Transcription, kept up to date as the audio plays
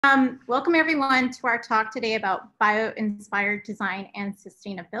Welcome everyone to our talk today about bio-inspired design and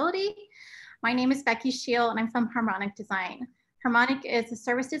sustainability. My name is Becky Scheel and I'm from Harmonic Design. Harmonic is a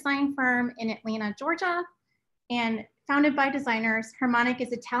service design firm in Atlanta, Georgia, and founded by designers. Harmonic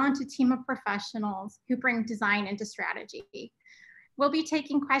is a talented team of professionals who bring design into strategy. We'll be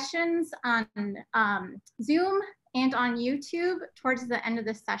taking questions on Zoom and on YouTube towards the end of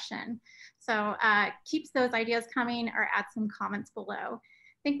this session. So keep those ideas coming or add some comments below.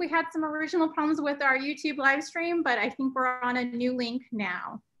 I think we had some original problems with our YouTube live stream, but I think we're on a new link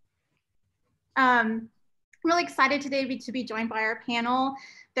now. I'm really excited today to be joined by our panel.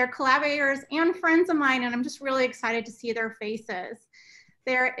 They're collaborators and friends of mine, and I'm just really excited to see their faces.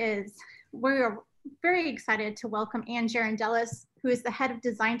 We are very excited to welcome Gerondelis, who is the head of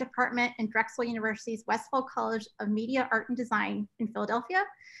design department in Drexel University's Westphal College of Media, Art, and Design in Philadelphia,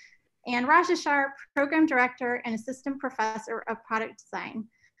 and Schaar, program director and assistant professor of product design,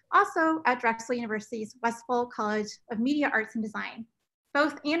 also at Drexel University's Westphal College of Media, Arts, and Design.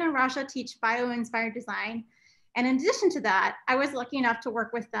 Both Ann and Raja teach bio-inspired design. And in addition to that, I was lucky enough to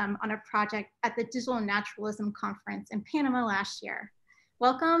work with them on a project at the Digital Naturalism Conference in Panama last year.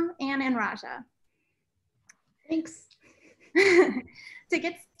 Welcome, Ann and Raja. Thanks. To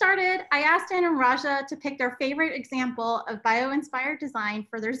get started, I asked Ann and Raja to pick their favorite example of bio-inspired design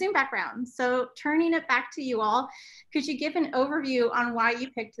for their Zoom background. So turning it back to you all, could you give an overview on why you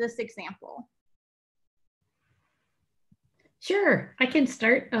picked this example? Sure, I can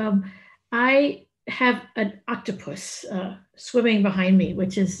start. I have an octopus swimming behind me,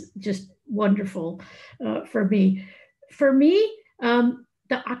 which is just wonderful for me. For me,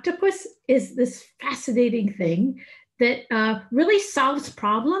 the octopus is this fascinating thing that really solves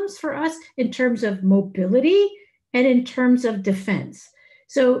problems for us in terms of mobility and in terms of defense.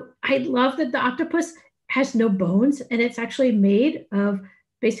 So I love that the octopus has no bones and it's actually made of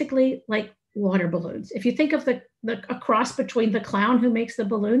basically like water balloons. If you think of a cross between the clown who makes the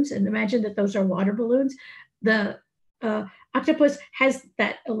balloons and imagine that those are water balloons, the octopus has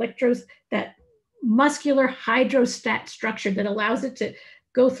that that muscular hydrostat structure that allows it to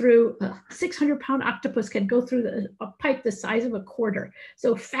go through. A 600-pound octopus can go through a pipe the size of a quarter.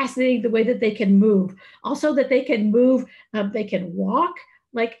 So fascinating the way that they can move. Also that they can move, they can walk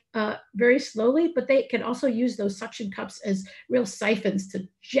like very slowly, but they can also use those suction cups as real siphons to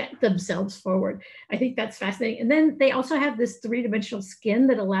jet themselves forward. I think that's fascinating. And then they also have this three-dimensional skin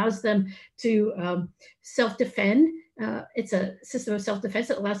that allows them to self-defend. It's a system of self-defense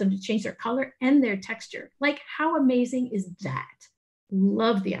that allows them to change their color and their texture. Like, how amazing is that?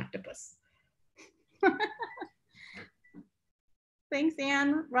 Love the octopus. Thanks,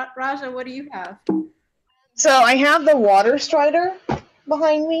 Ann. Raja, what do you have? So I have the water strider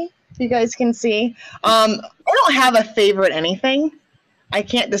behind me, you guys can see. I don't have a favorite anything. I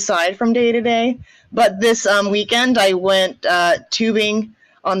can't decide from day to day. But this weekend I went tubing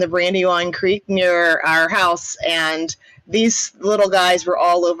on the Brandywine Creek near our house, and these little guys were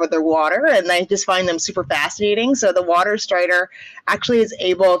all over the water, and I just find them super fascinating. So the water strider actually is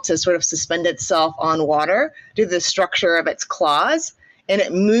able to sort of suspend itself on water due to the structure of its claws, and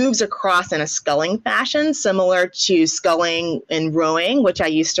it moves across in a sculling fashion, similar to sculling in rowing, which I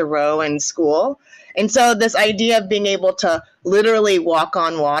used to row in school. And so this idea of being able to literally walk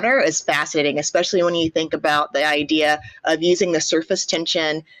on water is fascinating, especially when you think about the idea of using the surface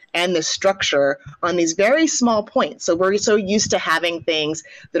tension and the structure on these very small points. So we're so used to having things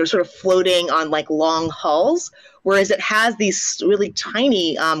that are sort of floating on like long hulls, whereas it has these really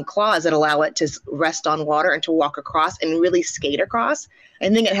tiny claws that allow it to rest on water and to walk across and really skate across. I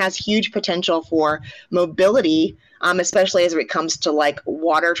think it has huge potential for mobility, especially as it comes to like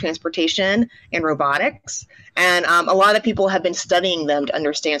water transportation and robotics. And a lot of people have been studying them to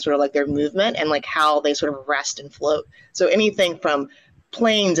understand sort of like their movement and like how they sort of rest and float. So anything from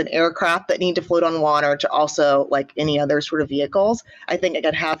planes and aircraft that need to float on water to also like any other sort of vehicles, I think it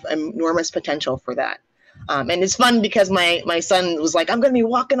could have enormous potential for that. And it's fun because my son was like, I'm going to be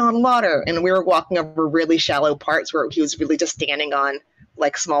walking on water. And we were walking over really shallow parts where he was really just standing on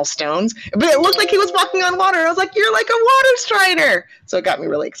like small stones, but it looked like he was walking on water. I was like, you're like a water strider. So it got me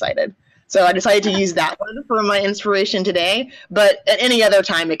really excited. So I decided to use that one for my inspiration today. But at any other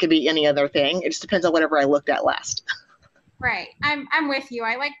time, it could be any other thing. It just depends on whatever I looked at last. Right, I'm with you.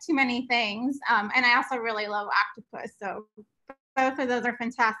 I like too many things. And I also really love octopus. So both of those are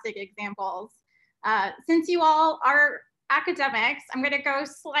fantastic examples. Since you all are academics, I'm going to go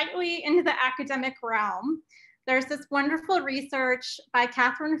slightly into the academic realm. There's this wonderful research by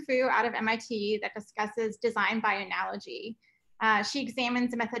Catherine Fu out of MIT that discusses design by analogy. She examines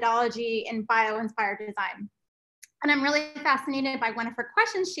the methodology in bio-inspired design. And I'm really fascinated by one of her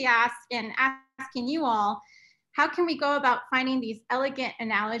questions she asked, and asking you all, how can we go about finding these elegant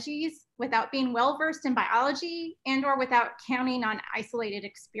analogies without being well-versed in biology and or without counting on isolated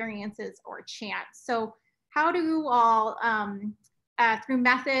experiences or chance? So how do you all, through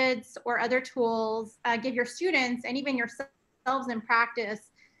methods or other tools, give your students and even yourselves in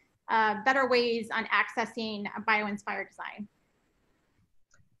practice better ways on accessing bio-inspired design?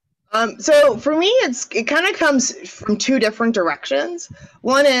 So for me, it kind of comes from two different directions.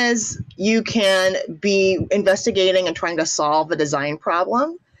 One is you can be investigating and trying to solve a design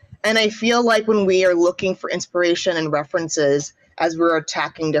problem. And I feel like when we are looking for inspiration and references as we're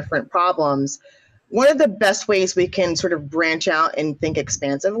attacking different problems, one of the best ways we can sort of branch out and think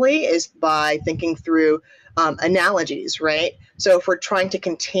expansively is by thinking through analogies, right? So if we're trying to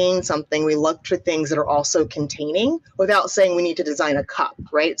contain something, we look for things that are also containing without saying we need to design a cup,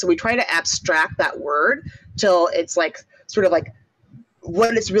 right? So we try to abstract that word till it's like sort of like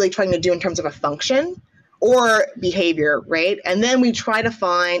what it's really trying to do in terms of a function or behavior, right? And then we try to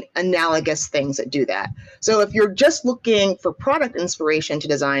find analogous things that do that. So if you're just looking for product inspiration to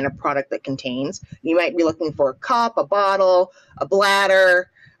design a product that contains, you might be looking for a cup, a bottle, a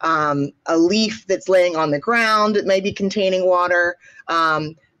bladder, a leaf that's laying on the ground that may be containing water,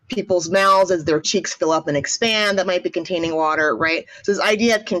 people's mouths as their cheeks fill up and expand that might be containing water, right? So this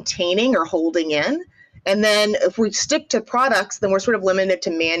idea of containing or holding in. And then if we stick to products, then we're sort of limited to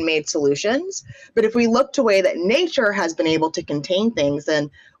man-made solutions. But if we look to a way that nature has been able to contain things,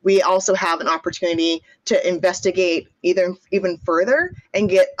 then we also have an opportunity to investigate even further and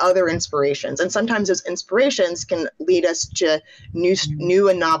get other inspirations. And sometimes those inspirations can lead us to new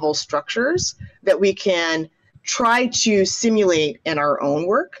and novel structures that we can try to simulate in our own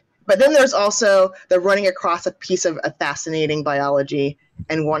work. But then there's also the running across a piece of a fascinating biology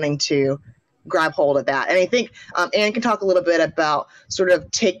and wanting to grab hold of that. And I think Anne can talk a little bit about sort of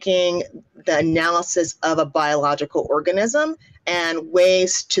taking the analysis of a biological organism and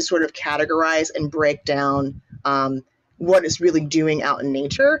ways to sort of categorize and break down what it's really doing out in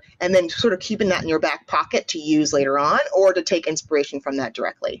nature, and then sort of keeping that in your back pocket to use later on or to take inspiration from that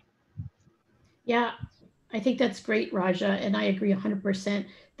directly. Yeah, I think that's great, Raja, and I agree 100%.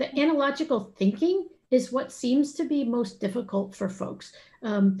 The analogical thinking is what seems to be most difficult for folks.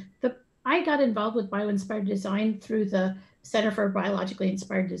 I got involved with bio-inspired design through the Center for Biologically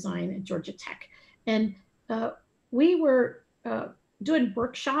Inspired Design at Georgia Tech. And we were doing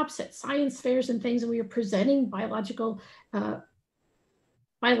workshops at science fairs and things, and we were presenting biologically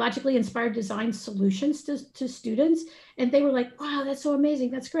inspired design solutions to students. And they were like, wow, that's so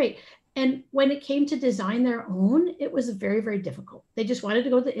amazing, that's great. And when it came to design their own, it was very, very difficult. They just wanted to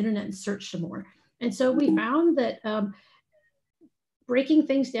go to the internet and search some more. And so we found that breaking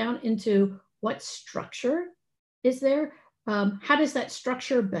things down into what structure is there, how does that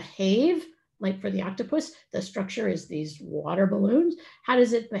structure behave? Like for the octopus, the structure is these water balloons. How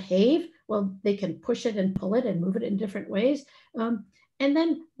does it behave? Well, they can push it and pull it and move it in different ways. And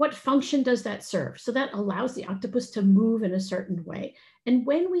then what function does that serve? So that allows the octopus to move in a certain way. And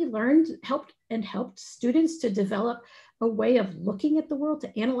when we helped students to develop a way of looking at the world,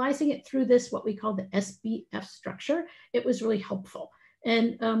 to analyzing it through this, what we call the SBF structure, it was really helpful.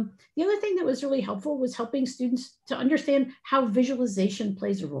 And the other thing that was really helpful was helping students to understand how visualization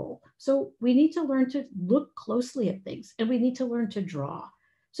plays a role. So we need to learn to look closely at things, and we need to learn to draw.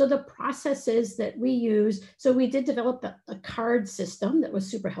 So the processes that we use, so we did develop a card system that was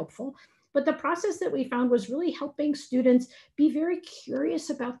super helpful, but the process that we found was really helping students be very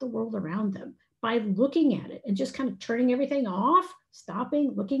curious about the world around them by looking at it and just kind of turning everything off,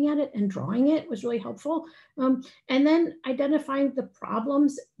 stopping, looking at it and drawing it was really helpful. And then identifying the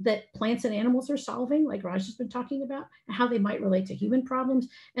problems that plants and animals are solving, like Raj has been talking about, and how they might relate to human problems.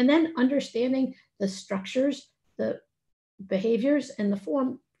 And then understanding the structures, the behaviors, and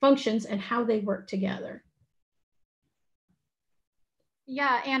the functions and how they work together.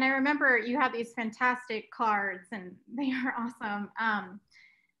 Yeah, and I remember you have these fantastic cards and they are awesome.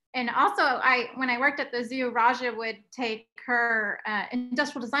 And also, when I worked at the zoo, Raja would take her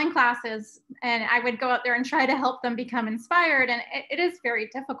industrial design classes, and I would go out there and try to help them become inspired, and it is very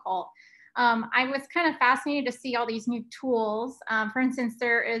difficult. I was kind of fascinated to see all these new tools. For instance,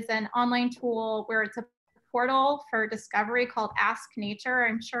 there is an online tool where it's a portal for discovery called Ask Nature.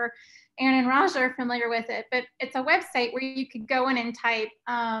 I'm sure Aaron and Raja are familiar with it, but it's a website where you could go in and type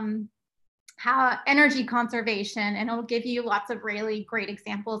how energy conservation, and it'll give you lots of really great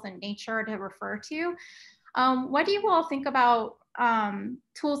examples in nature to refer to. What do you all think about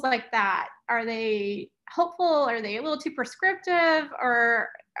tools like that? Are they helpful? Are they a little too prescriptive? Or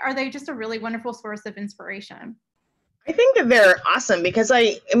are they just a really wonderful source of inspiration? I think that they're awesome because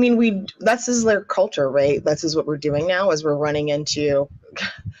I mean, this is their culture, right? This is what we're doing now is we're running into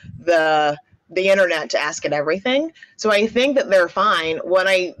the internet to ask it everything. So I think that they're fine. What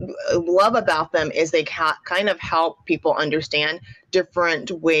I love about them is they kind of help people understand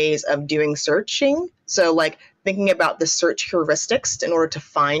different ways of doing searching. So like thinking about the search heuristics in order to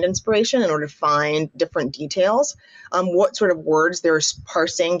find inspiration, in order to find different details, what sort of words they're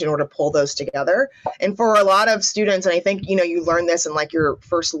parsing in order to pull those together. And for a lot of students, and I think, you learn this in like your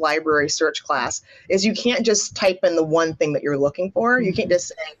first library search class, is you can't just type in the one thing that you're looking for. You can't just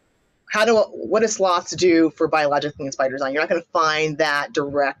say, what do sloths do for biologically inspired design? You're not going to find that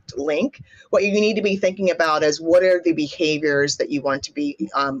direct link. What you need to be thinking about is what are the behaviors that you want to be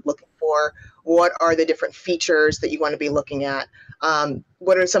looking for? What are the different features that you want to be looking at?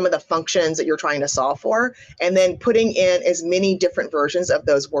 What are some of the functions that you're trying to solve for? And then putting in as many different versions of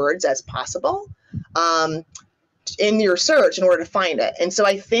those words as possible in your search in order to find it. And so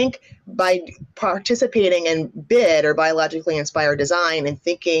I think by participating in BID, or biologically inspired design, and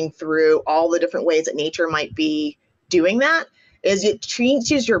thinking through all the different ways that nature might be doing that, is it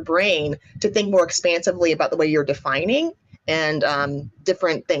teaches your brain to think more expansively about the way you're defining and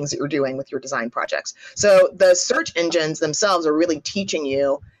different things that you're doing with your design projects. So the search engines themselves are really teaching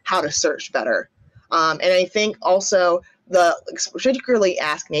you how to search better. And I think also particularly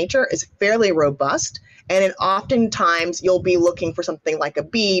Ask Nature is fairly robust. And oftentimes you'll be looking for something like a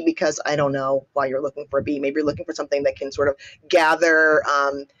bee because I don't know why you're looking for a bee. Maybe you're looking for something that can sort of gather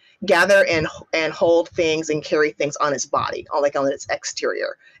and hold things and carry things on its body, like on its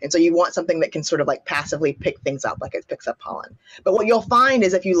exterior. And so you want something that can sort of like passively pick things up, like it picks up pollen. But what you'll find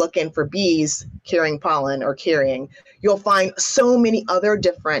is if you look in for bees carrying pollen or carrying, you'll find so many other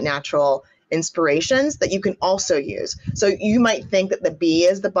different natural inspirations that you can also use. So you might think that the bee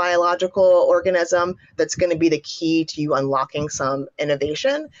is the biological organism that's going to be the key to you unlocking some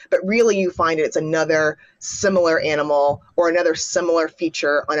innovation, but really you find it's another similar animal or another similar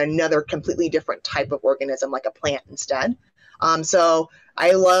feature on another completely different type of organism, like a plant instead. So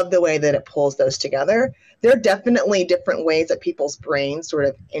I love the way that it pulls those together. There are definitely different ways that people's brains sort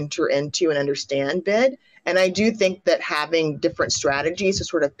of enter into and understand BID. And I do think that having different strategies to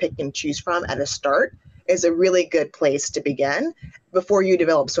sort of pick and choose from at a start is a really good place to begin before you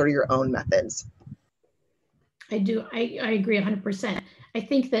develop sort of your own methods. I do. I agree 100%. I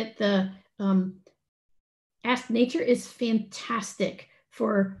think that the Ask Nature is fantastic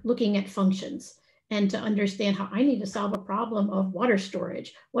for looking at functions and to understand how I need to solve a problem of water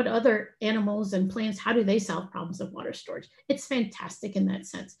storage. What other animals and plants, how do they solve problems of water storage? It's fantastic in that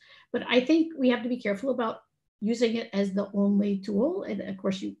sense. But I think we have to be careful about using it as the only tool. And of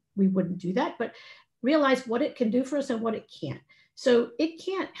course, we wouldn't do that, but realize what it can do for us and what it can't. So it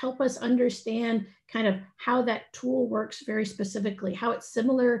can't help us understand kind of how that tool works very specifically, how it's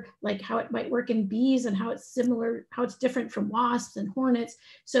similar, like how it might work in bees and how it's similar, how it's different from wasps and hornets.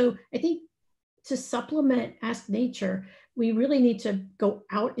 So I think to supplement Ask Nature, we really need to go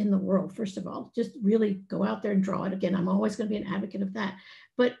out in the world, first of all, just really go out there and draw it. Again, I'm always going to be an advocate of that.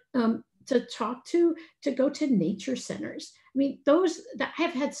 But to go to nature centers. I mean, those that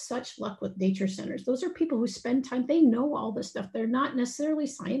have had such luck with nature centers. Those are people who spend time, they know all this stuff. They're not necessarily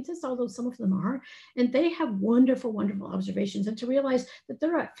scientists, although some of them are, and they have wonderful, wonderful observations. And to realize that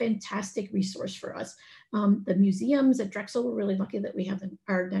they're a fantastic resource for us. The museums at Drexel, we're really lucky that we have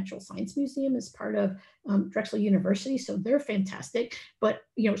our Natural Science Museum as part of Drexel University. So they're fantastic. But,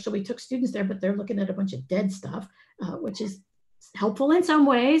 so we took students there, but they're looking at a bunch of dead stuff, which is helpful in some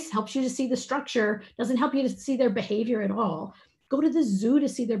ways, helps you to see the structure, doesn't help you to see their behavior at all. Go to the zoo to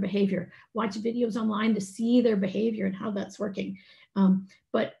see their behavior, watch videos online to see their behavior and how that's working.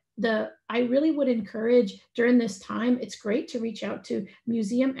 But I really would encourage during this time, it's great to reach out to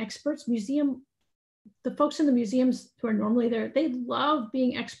museum experts, the folks in the museums who are normally there, they love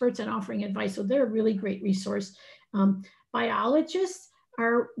being experts and offering advice. So they're a really great resource. Biologists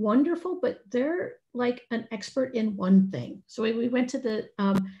are wonderful, but they're like an expert in one thing. So we went to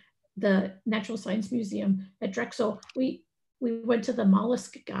the Natural Science Museum at Drexel. We went to the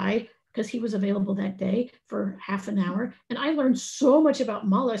mollusk guy because he was available that day for half an hour. And I learned so much about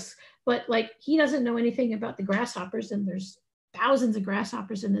mollusks, but like he doesn't know anything about the grasshoppers, and there's thousands of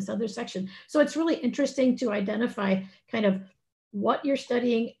grasshoppers in this other section. So it's really interesting to identify kind of what you're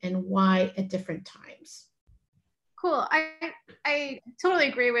studying and why at different times. Cool. I totally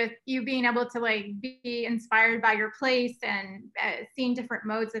agree with you being able to like be inspired by your place and seeing different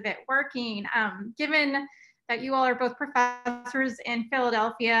modes of it working. Given that you all are both professors in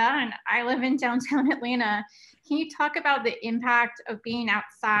Philadelphia and I live in downtown Atlanta. Can you talk about the impact of being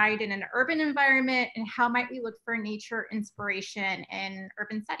outside in an urban environment and how might we look for nature inspiration in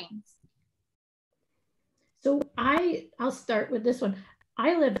urban settings? So I'll start with this one.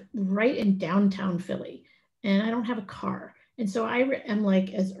 I live right in downtown Philly and I don't have a car. And so I am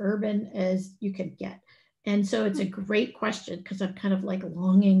like as urban as you can get. And so it's a great question because I'm kind of like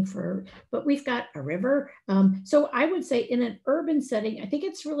longing for, but we've got a river. So I would say in an urban setting, I think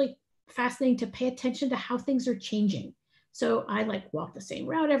it's really fascinating to pay attention to how things are changing. So I like walk the same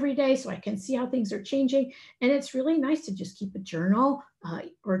route every day so I can see how things are changing. And it's really nice to just keep a journal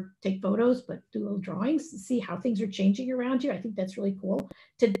or take photos, but do little drawings to see how things are changing around you. I think that's really cool.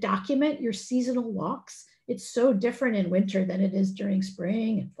 To document your seasonal walks. It's so different in winter than it is during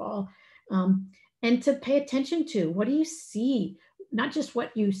spring and fall. And to pay attention to what do you see? Not just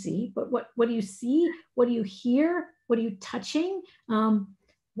what you see, but what do you see? What do you hear? What are you touching?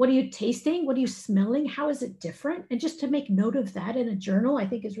 What are you tasting? What are you smelling? How is it different? And just to make note of that in a journal, I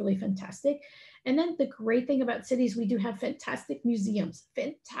think is really fantastic. And then the great thing about cities, we do have fantastic museums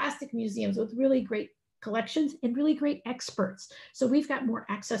with really great collections and really great experts. So we've got more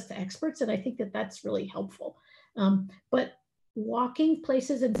access to experts, and I think that that's really helpful. But walking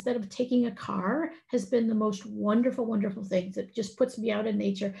places instead of taking a car has been the most wonderful, wonderful thing. It just puts me out in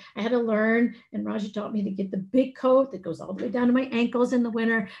nature. I had to learn, and Raja taught me to get the big coat that goes all the way down to my ankles in the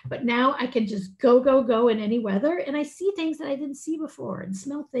winter. But now I can just go in any weather, and I see things that I didn't see before, and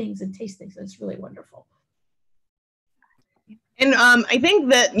smell things and taste things. It's really wonderful. And I think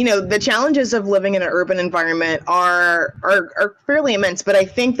that, you know, the challenges of living in an urban environment are fairly immense, but I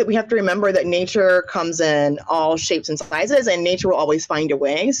think that we have to remember that nature comes in all shapes and sizes, and nature will always find a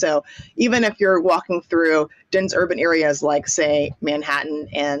way. So even if you're walking through dense urban areas like, say, Manhattan,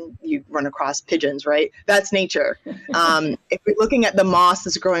 and you run across pigeons, right? That's nature. If you're looking at the moss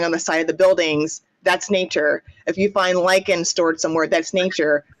that's growing on the side of the buildings, that's nature. If you find lichen stored somewhere, that's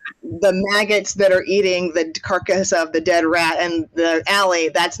nature. The maggots that are eating the carcass of the dead rat in the alley,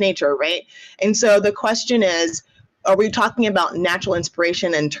 that's nature, right? And so the question is, are we talking about natural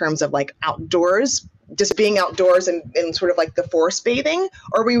inspiration in terms of like outdoors, just being outdoors and sort of like the forest bathing?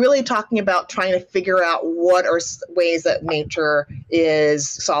 Or are we really talking about trying to figure out what are ways that nature is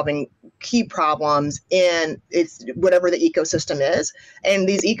solving key problems in its whatever the ecosystem is? And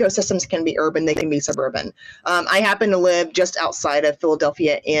these ecosystems can be urban, they can be suburban. I happen to live just outside of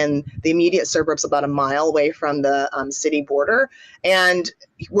Philadelphia in the immediate suburbs, about a mile away from the city border. And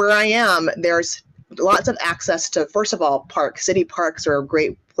where I am, there's lots of access to, first of all, parks. City parks are a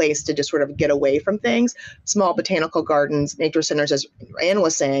great place to just sort of get away from things. Small botanical gardens, nature centers, as Ann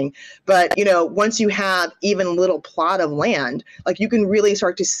was saying. But, you know, once you have even a little plot of land, like you can really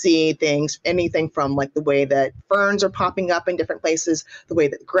start to see things, anything from like the way that ferns are popping up in different places, the way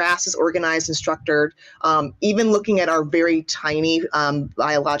that grass is organized and structured, even looking at our very tiny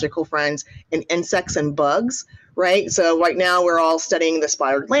biological friends and insects and bugs, right? So right now we're all studying the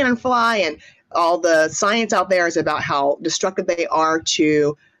spotted lanternfly, and all the science out there is about how destructive they are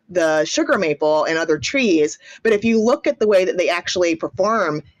to the sugar maple and other trees. But if you look at the way that they actually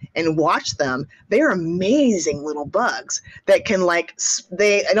perform and watch them, they're amazing little bugs that can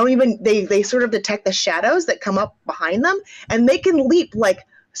they sort of detect the shadows that come up behind them, and they can leap like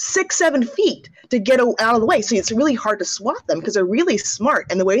 6-7 feet to get out of the way. So it's really hard to swat them because they're really smart,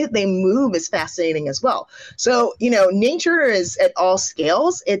 and the way that they move is fascinating as well. So, you know, nature is at all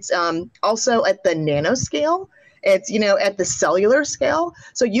scales. It's also at the nanoscale. It's, you know, at the cellular scale.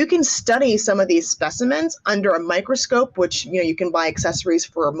 So you can study some of these specimens under a microscope, which, you know, you can buy accessories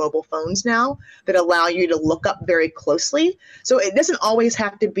for mobile phones now that allow you to look up very closely. So it doesn't always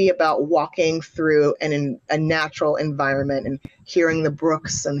have to be about walking through a natural environment and hearing the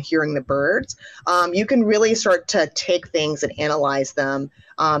brooks and hearing the birds. You can really start to take things and analyze them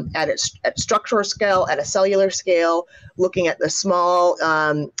at structural scale, at a cellular scale, looking at the small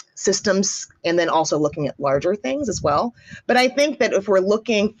systems, and then also looking at larger things as well. But I think that if we're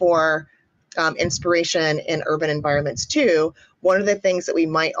looking for inspiration in urban environments too, one of the things that we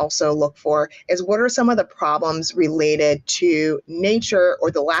might also look for is what are some of the problems related to nature or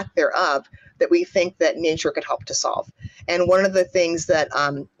the lack thereof that we think that nature could help to solve. And one of the things that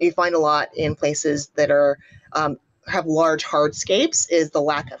you find a lot in places that are have large hardscapes is the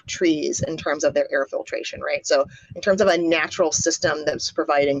lack of trees in terms of their air filtration, right? So in terms of a natural system that's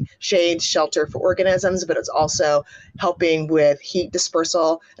providing shade, shelter for organisms, but it's also helping with heat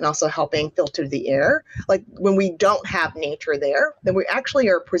dispersal and also helping filter the air. Like when we don't have nature there, then we actually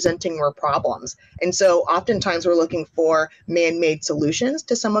are presenting more problems. And so oftentimes we're looking for man-made solutions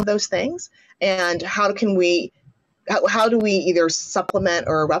to some of those things. And how do we either supplement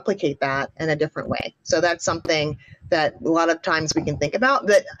or replicate that in a different way? So that's something that a lot of times we can think about.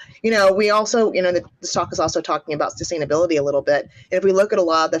 That, we also, this talk is also talking about sustainability a little bit. And if we look at a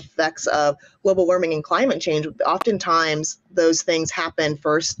lot of the effects of global warming and climate change, oftentimes those things happen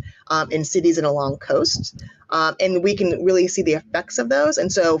first in cities and along coasts. And we can really see the effects of those.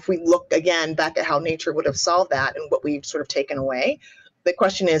 And so if we look again back at how nature would have solved that and what we've sort of taken away, the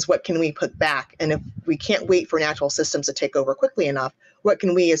question is, what can we put back? And if we can't wait for natural systems to take over quickly enough, what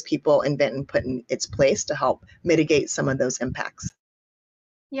can we as people invent and put in its place to help mitigate some of those impacts?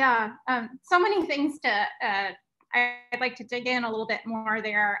 Yeah, so many things I'd like to dig in a little bit more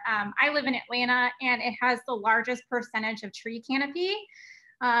there. I live in Atlanta, and it has the largest percentage of tree canopy,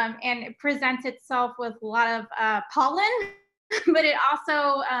 and it presents itself with a lot of pollen, but it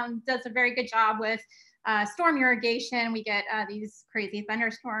also does a very good job with storm irrigation. We get these crazy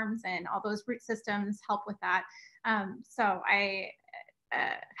thunderstorms, and all those root systems help with that. So I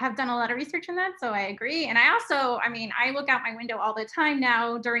have done a lot of research on that, so I agree. And I also, I look out my window all the time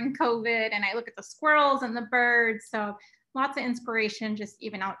now during COVID, and I look at the squirrels and the birds. So lots of inspiration just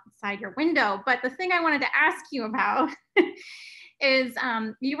even outside your window. But the thing I wanted to ask you about is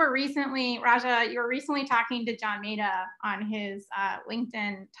you were recently talking to John Maeda on his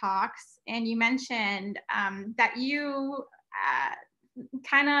LinkedIn talks, and you mentioned that you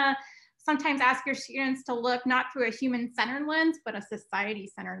kind of sometimes ask your students to look not through a human-centered lens, but a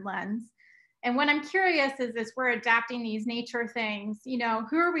society-centered lens. And what I'm curious is, as we're adapting these nature things,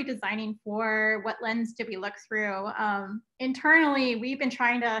 who are we designing for? What lens do we look through? Internally, we've been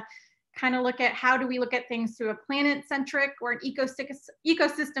trying to kind of look at how do we look at things through a planet-centric or an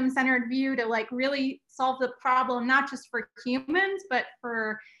ecosystem-centered view to really solve the problem, not just for humans, but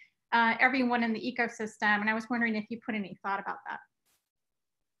for everyone in the ecosystem. And I was wondering if you put any thought about that.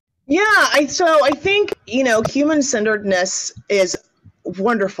 Yeah, so I think, human-centeredness is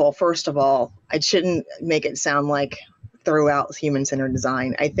wonderful, first of all. I shouldn't make it sound like throughout human-centered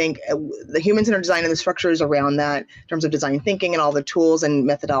design. I think the human-centered design and the structures around that in terms of design thinking and all the tools and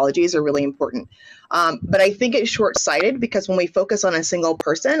methodologies are really important. But I think it's short-sighted because when we focus on a single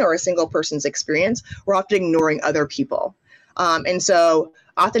person or a single person's experience, we're often ignoring other people. And so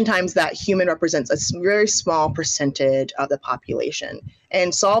oftentimes that human represents a very small percentage of the population.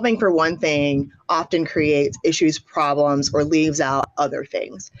 And solving for one thing often creates issues, problems, or leaves out other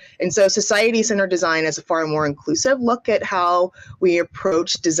things. And so society-centered design is a far more inclusive look at how we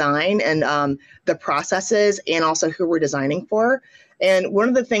approach design and the processes and also who we're designing for. And one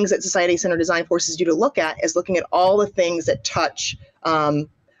of the things that society-centered design forces you to look at is looking at all the things that touch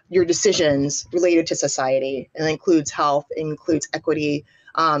your decisions related to society. And it includes health, it includes equity,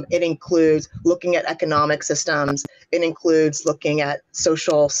 it includes looking at economic systems, it includes looking at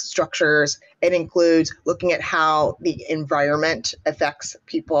social structures, it includes looking at how the environment affects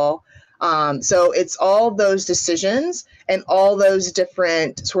people. So it's all those decisions and all those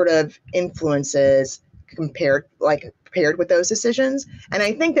different sort of influences paired with those decisions. And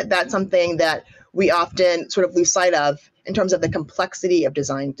I think that that's something that we often sort of lose sight of in terms of the complexity of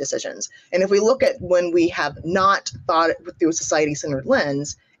design decisions. And if we look at when we have not thought it through a society-centered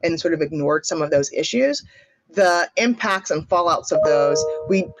lens and sort of ignored some of those issues, the impacts and fallouts of those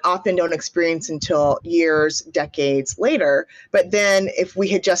we often don't experience until years, decades later. But then if we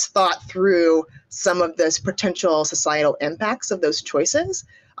had just thought through some of this potential societal impacts of those choices,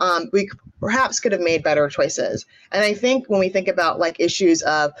 we perhaps could have made better choices. And I think when we think about issues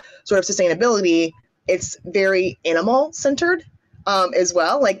of sort of sustainability, it's very animal centered as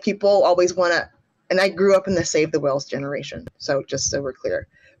well. People always want to, and I grew up in the Save the Whales generation. So just so we're clear,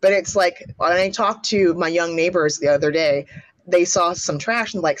 but it's when I talked to my young neighbors the other day, they saw some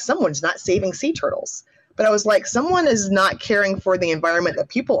trash and someone's not saving sea turtles. But I was like, someone is not caring for the environment that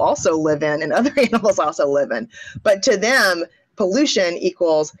people also live in and other animals also live in. But to them, pollution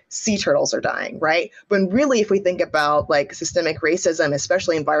equals sea turtles are dying, right? When really, if we think about systemic racism,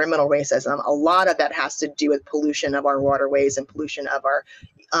 especially environmental racism, a lot of that has to do with pollution of our waterways and pollution of our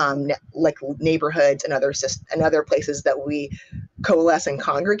neighborhoods and other places that we coalesce and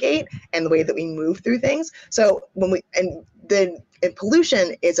congregate, and the way that we move through things. So and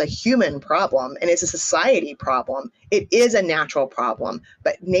pollution is a human problem and it's a society problem. It is a natural problem,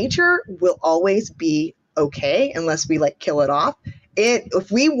 but nature will always be okay unless we like kill it off.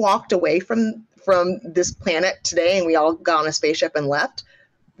 If we walked away from this planet today and we all got on a spaceship and left,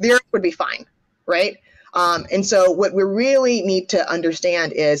 the Earth would be fine, right? And so what we really need to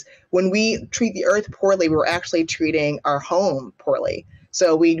understand is when we treat the Earth poorly, we're actually treating our home poorly.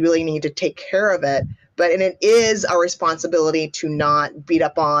 So we really need to take care of it. And it is our responsibility to not beat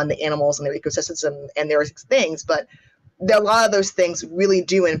up on the animals and their ecosystem and their things, but a lot of those things really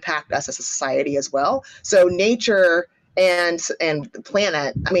do impact us as a society as well. So nature and the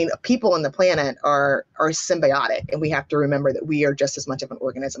planet, I mean, people on the planet are symbiotic, and we have to remember that we are just as much of an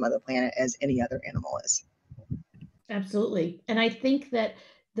organism of the planet as any other animal is. Absolutely. And I think that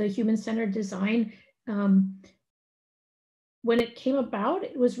the human-centered design, when it came about,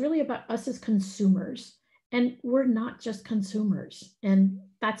 it was really about us as consumers, and we're not just consumers. And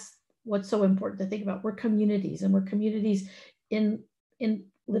that's what's so important to think about. We're communities, and we're communities in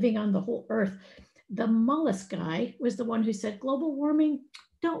living on the whole Earth. The mollusk guy was the one who said, global warming,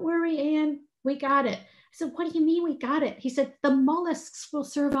 don't worry, Anne, we got it. I said, what do you mean we got it? He said, the mollusks will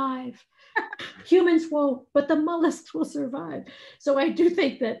survive. Humans won't, but the mollusks will survive. So I do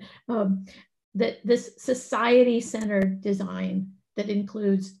think that that this society-centered design that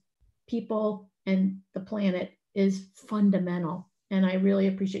includes people and the planet is fundamental. And I really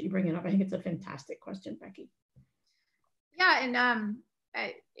appreciate you bringing it up. I think it's a fantastic question, Becky. Yeah, and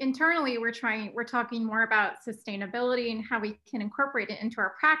internally we're talking more about sustainability and how we can incorporate it into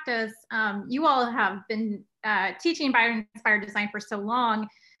our practice. You all have been teaching bio-inspired design for so long,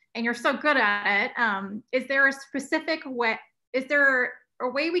 and you're so good at it. Is there a specific way, is there a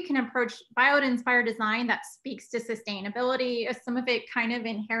way we can approach bio-inspired design that speaks to sustainability? Is some of it kind of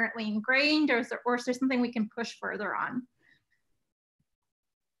inherently ingrained, or is there something we can push further on?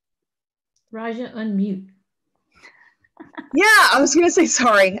 Raja, unmute. Yeah, I was going to say,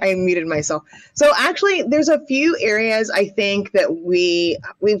 sorry, I muted myself. So actually, there's a few areas I think that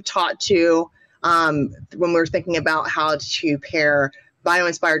we've taught to when we're thinking about how to pair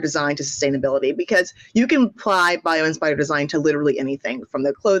bio-inspired design to sustainability, because you can apply bio-inspired design to literally anything, from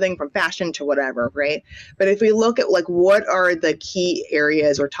the clothing, from fashion to whatever, right? But if we look at like what are the key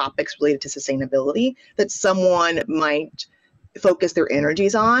areas or topics related to sustainability that someone might focus their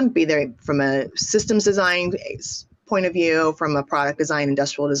energies on, be they from a systems design point of view, from a product design,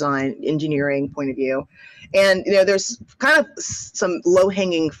 industrial design, engineering point of view. And there's kind of some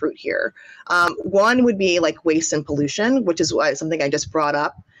low-hanging fruit here. One would be like waste and pollution, which is something I just brought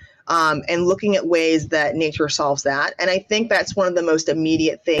up, and looking at ways that nature solves that. And I think that's one of the most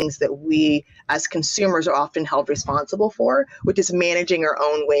immediate things that we as consumers are often held responsible for, which is managing our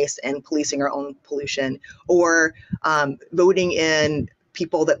own waste and policing our own pollution, or voting in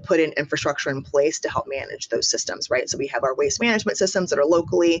people that put in infrastructure in place to help manage those systems, right? So we have our waste management systems that are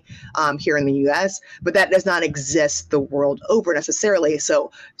locally here in the US, but that does not exist the world over necessarily. So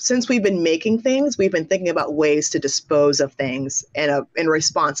since we've been making things, we've been thinking about ways to dispose of things in a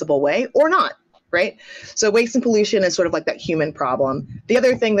responsible way or not, right? So waste and pollution is sort of like that human problem. The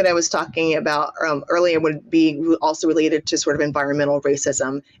other thing that I was talking about earlier would be also related to sort of environmental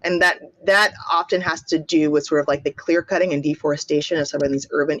racism. And that often has to do with sort of like the clear cutting and deforestation of some of these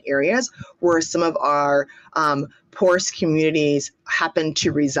urban areas where some of our poorest communities happen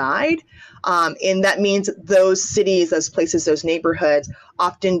to reside. And that means those cities, those places, those neighborhoods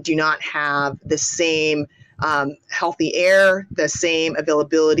often do not have the same healthy air, the same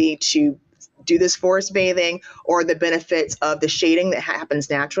availability to do this forest bathing, or the benefits of the shading that happens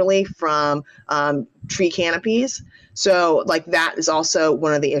naturally from tree canopies. So like that is also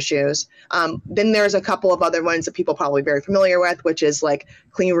one of the issues. Then there's a couple of other ones that people are probably very familiar with, which is like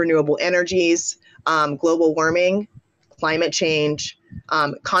clean renewable energies, global warming, climate change,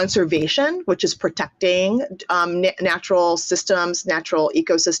 conservation, which is protecting natural systems, natural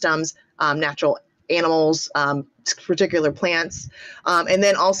ecosystems, natural animals, particular plants, and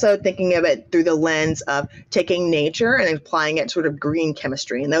then also thinking of it through the lens of taking nature and applying it sort of green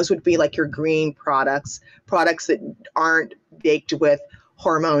chemistry. And those would be like your green products that aren't baked with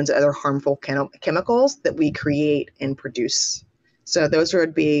hormones, other harmful chemicals that we create and produce. So those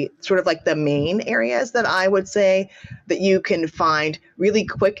would be sort of like the main areas that I would say that you can find really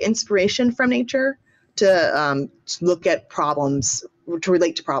quick inspiration from nature to look at problems, to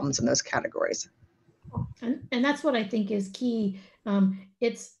relate to problems in those categories. And that's what I think is key.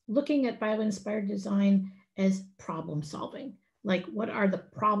 It's looking at bio-inspired design as problem solving. Like, what are the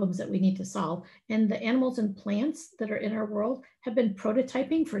problems that we need to solve? And the animals and plants that are in our world have been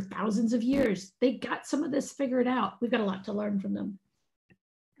prototyping for thousands of years. They got some of this figured out. We've got a lot to learn from them.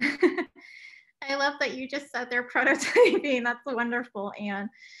 I love that you just said they're prototyping. That's wonderful, Anne.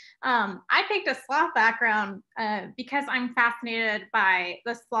 I picked a sloth background because I'm fascinated by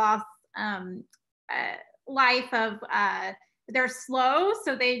the sloth's life of, they're slow,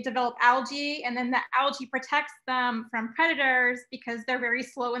 so they develop algae, and then the algae protects them from predators because they're very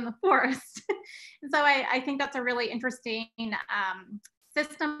slow in the forest. And so I think that's a really interesting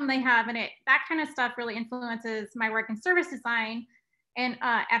system they have, and that kind of stuff really influences my work in service design. And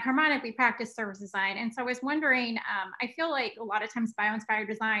at Harmonic, we practice service design. And so I was wondering, I feel like a lot of times bio-inspired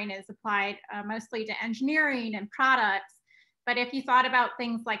design is applied mostly to engineering and products. But if you thought about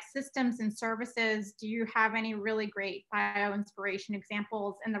things like systems and services, do you have any really great bio-inspiration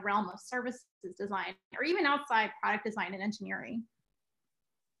examples in the realm of services design, or even outside product design and engineering?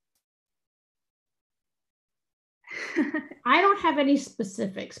 I don't have any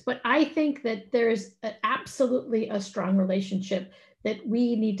specifics, but I think that there's absolutely a strong relationship that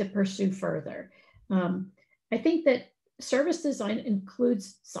we need to pursue further. I think that service design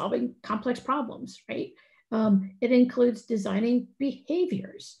includes solving complex problems, right? It includes designing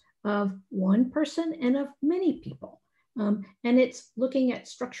behaviors of one person and of many people. And it's looking at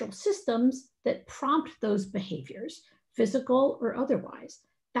structural systems that prompt those behaviors, physical or otherwise.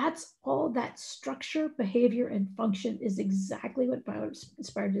 That's all. That structure, behavior, and function is exactly what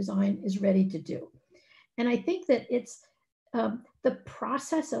bio-inspired design is ready to do. And I think that it's the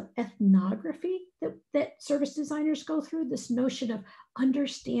process of ethnography that service designers go through, this notion of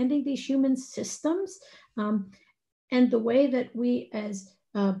understanding these human systems, and the way that we as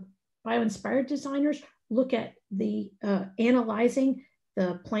bio-inspired designers look at the analyzing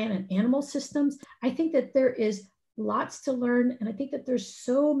the plant and animal systems. I think that there is lots to learn, and I think that there's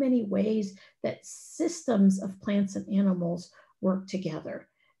so many ways that systems of plants and animals work together.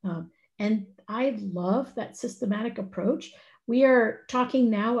 And I love that systematic approach. We are talking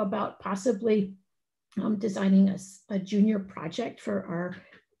now about possibly designing a junior project for our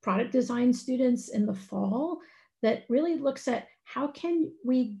product design students in the fall that really looks at how can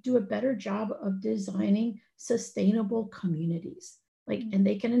we do a better job of designing sustainable communities. And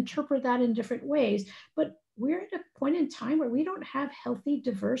they can interpret that in different ways, but we're at a point in time where we don't have healthy,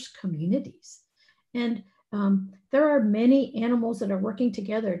 diverse communities. And there are many animals that are working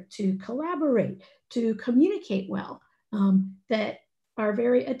together to collaborate, to communicate well, that are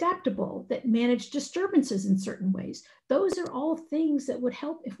very adaptable, that manage disturbances in certain ways. Those are all things that would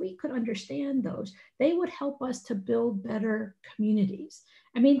help. If we could understand those, they would help us to build better communities.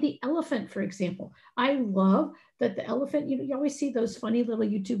 I mean, the elephant, for example, I love that the elephant, you always see those funny little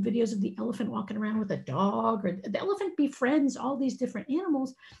YouTube videos of the elephant walking around with a dog, or the elephant befriends all these different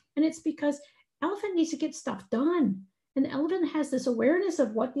animals. And it's because elephant needs to get stuff done. And the elephant has this awareness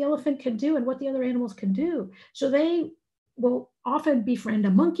of what the elephant can do and what the other animals can do. So they will often befriend a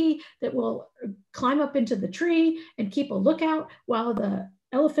monkey that will climb up into the tree and keep a lookout while the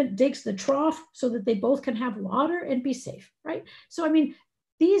elephant digs the trough so that they both can have water and be safe, right? So, I mean,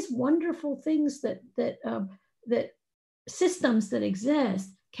 these wonderful things that systems that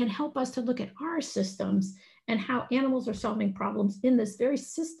exist can help us to look at our systems and how animals are solving problems in this very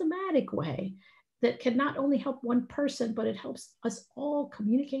systematic way that can not only help one person, but it helps us all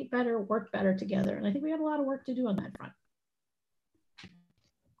communicate better, work better together. And I think we have a lot of work to do on that front.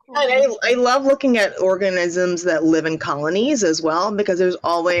 And I love looking at organisms that live in colonies as well, because there's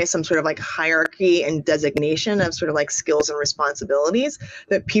always some sort of like hierarchy and designation of sort of like skills and responsibilities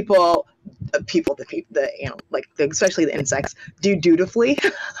that especially the insects do dutifully.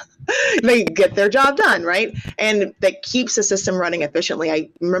 They get their job done, right? And that keeps the system running efficiently. I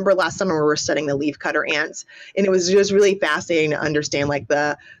remember last summer we were studying the leafcutter ants, and it was just really fascinating to understand like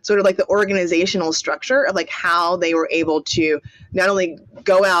the sort of like the organizational structure of like how they were able to not only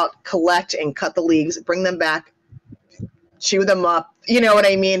go out, collect and cut the leaves, bring them back, chew them up, you know what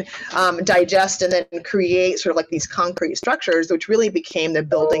I mean, digest, and then create sort of like these concrete structures, which really became the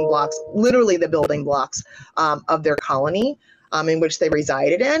building blocks, literally the building blocks of their colony. In which they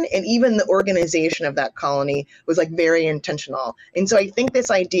resided in, and even the organization of that colony was like very intentional. And so I think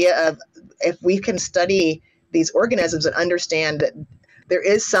this idea of if we can study these organisms and understand that there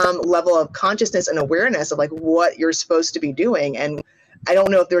is some level of consciousness and awareness of like what you're supposed to be doing, and I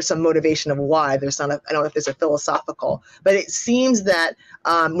don't know if there's some motivation of why. I don't know if there's a philosophical, but it seems that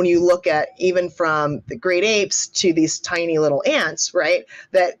when you look at even from the great apes to these tiny little ants, right,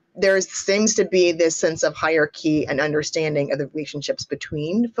 that there seems to be this sense of hierarchy and understanding of the relationships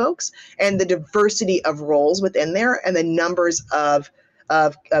between folks and the diversity of roles within there and the numbers of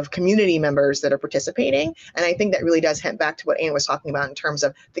of community members that are participating. And I think that really does hint back to what Anne was talking about in terms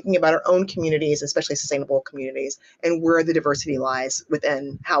of thinking about our own communities, especially sustainable communities, and where the diversity lies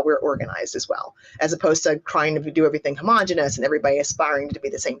within how we're organized as well, as opposed to trying to do everything homogenous and everybody aspiring to be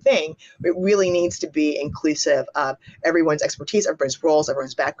the same thing. It really needs to be inclusive of everyone's expertise, everyone's roles,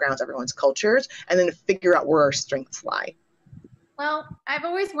 everyone's backgrounds, everyone's cultures, and then to figure out where our strengths lie. Well, I've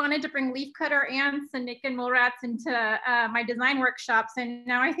always wanted to bring leafcutter ants and naked mole rats into my design workshops, and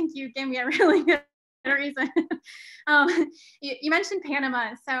now I think you gave me a really good reason. You mentioned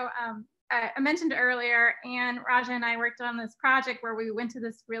Panama, so I mentioned earlier, and Raja and I worked on this project where we went to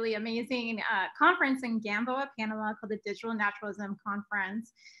this really amazing conference in Gamboa, Panama, called the Digital Naturalism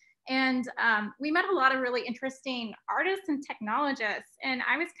Conference. And we met a lot of really interesting artists and technologists, and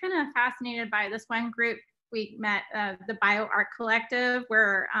I was kind of fascinated by this one group. We met the Bio Art Collective,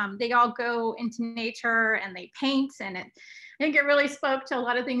 where they all go into nature and they paint. And I think it really spoke to a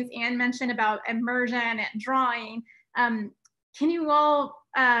lot of things Anne mentioned about immersion and drawing. Can you all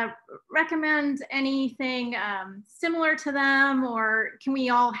recommend anything similar to them, or can we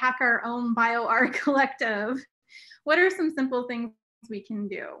all hack our own Bio Art Collective? What are some simple things we can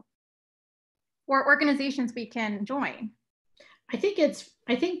do, or organizations we can join? I think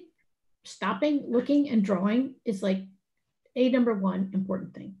stopping, looking, and drawing is like a number one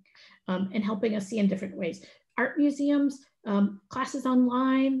important thing, and helping us see in different ways. Art museums, classes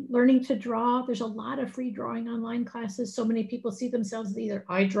online, learning to draw. There's a lot of free drawing online classes. So many people see themselves as either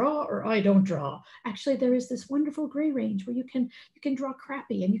I draw or I don't draw. Actually, there is this wonderful gray range where you can draw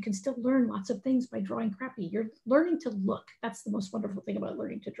crappy, and you can still learn lots of things by drawing crappy. You're learning to look. That's the most wonderful thing about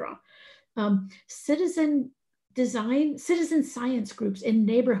learning to draw. Citizen science groups in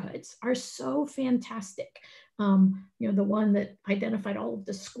neighborhoods are so fantastic. The one that identified all of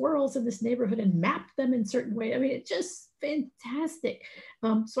the squirrels in this neighborhood and mapped them in certain ways. I mean, it's just fantastic.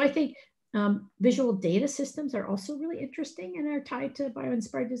 So I think visual data systems are also really interesting and are tied to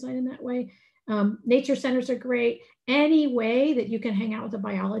bio-inspired design in that way. Nature centers are great. Any way that you can hang out with a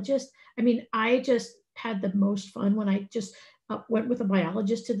biologist. I mean, I just had the most fun when I just went with a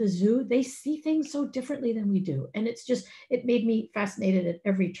biologist to the zoo. They see things so differently than we do. And it made me fascinated at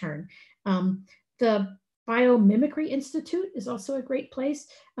every turn. The Biomimicry Institute is also a great place.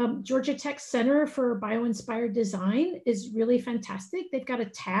 Georgia Tech Center for Bio-Inspired Design is really fantastic. They've got a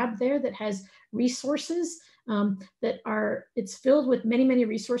tab there that has resources it's filled with many, many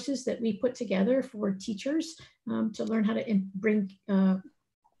resources that we put together for teachers to learn how to bring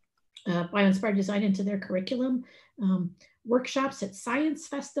bio-inspired design into their curriculum. Workshops at science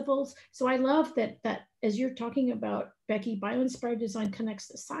festivals. So I love that as you're talking about, Becky, bio-inspired design connects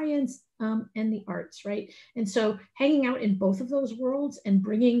the science and the arts, right? And so hanging out in both of those worlds and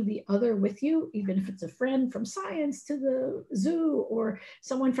bringing the other with you, even if it's a friend from science to the zoo or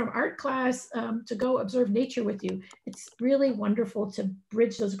someone from art class to go observe nature with you, it's really wonderful to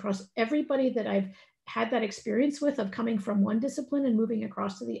bridge those across. Everybody that I've had that experience with of coming from one discipline and moving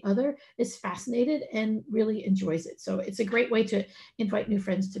across to the other is fascinated and really enjoys it. So it's a great way to invite new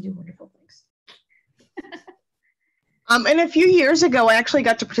friends to do wonderful things. And a few years ago, I actually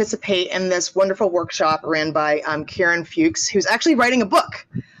got to participate in this wonderful workshop ran by Karen Fuchs, who's actually writing a book.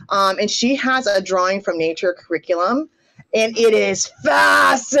 And she has a drawing from nature curriculum, and it is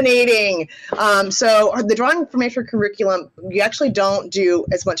fascinating. So the drawing from nature curriculum, you actually don't do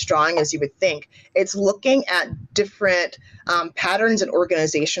as much drawing as you would think. It's looking at different patterns and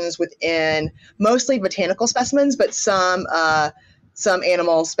organizations within mostly botanical specimens, but some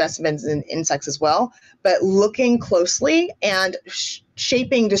animal specimens and insects as well, but looking closely and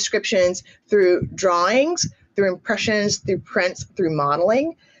shaping descriptions through drawings, through impressions, through prints, through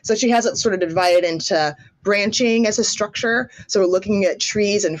modeling. So she has it sort of divided into branching as a structure. So we're looking at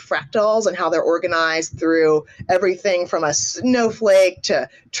trees and fractals and how they're organized through everything from a snowflake to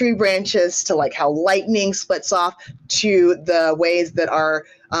tree branches to like how lightning splits off to the ways that our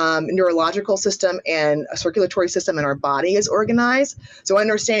neurological system and a circulatory system in our body is organized. So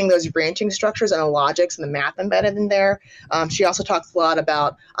understanding those branching structures and the logics and the math embedded in there. She also talks a lot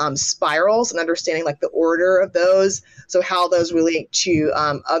about spirals and understanding like the order of those. So how those relate to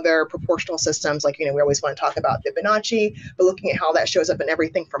other proportional systems, like, we always want to talk about Fibonacci, but looking at how that shows up in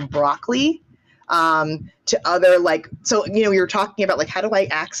everything from broccoli to other we were talking about how do I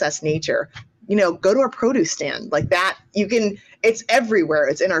access nature? Go to a produce stand like that. It's everywhere.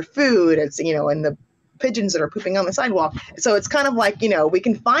 It's in our food. It's, in the pigeons that are pooping on the sidewalk. So it's kind of like, you know, we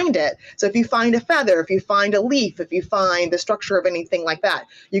can find it. So if you find a feather, if you find a leaf, if you find the structure of anything like that,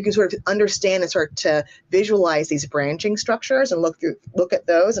 you can sort of understand and start to visualize these branching structures and look at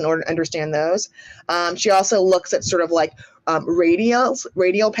those in order to understand those. She also looks at sort of like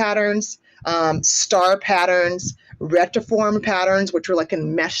radial patterns, star patterns, retiform patterns, which are like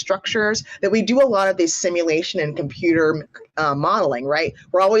in mesh structures, that we do a lot of this simulation and computer modeling, right?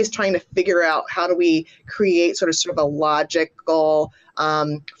 We're always trying to figure out how do we create sort of a logical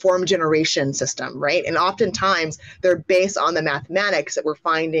form generation system, right? And oftentimes they're based on the mathematics that we're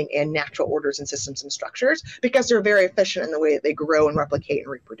finding in natural orders and systems and structures, because they're very efficient in the way that they grow and replicate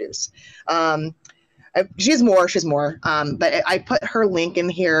and reproduce. She's more, but I put her link in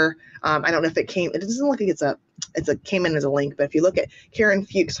here. I don't know if it doesn't look like it came in as a link, but if you look at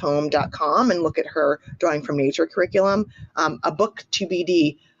KarenFuchshome.com and look at her Drawing from Nature curriculum, a book to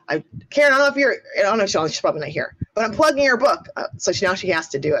BD. Karen, I don't know if she's probably not here, but I'm plugging her book. So now she has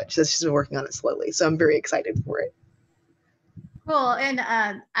to do it. She says she's been working on it slowly. So I'm very excited for it. Cool. And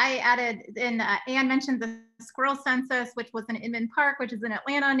I added in, Anne mentioned the squirrel census, which was in Inman Park, which is an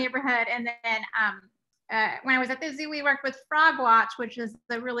Atlanta neighborhood. And then when I was at the zoo, we worked with Frog Watch, which is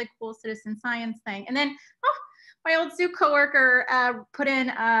a really cool citizen science thing. And then my old zoo coworker put in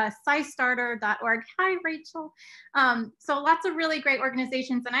scistarter.org. Hi, Rachel. So lots of really great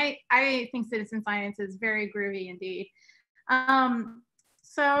organizations. And I think citizen science is very groovy indeed.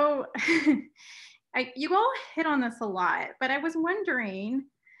 So you all hit on this a lot, but I was wondering,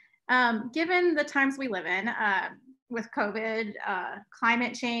 given the times we live in, with COVID,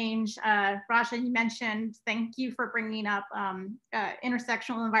 climate change, Rasha, you mentioned, thank you for bringing up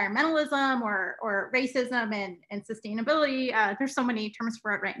intersectional environmentalism or racism and sustainability. There's so many terms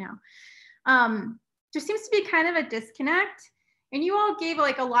for it right now. There seems to be kind of a disconnect, and you all gave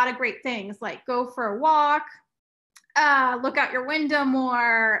like a lot of great things, like go for a walk, look out your window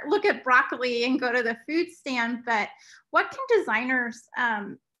more, look at broccoli and go to the food stand. But what can designers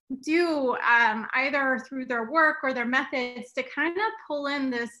do either through their work or their methods to kind of pull in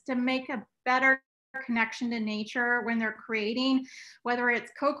this to make a better connection to nature when they're creating, whether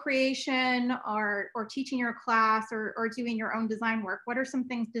it's co-creation or teaching your class or doing your own design work? What are some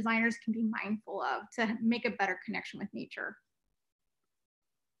things designers can be mindful of to make a better connection with nature?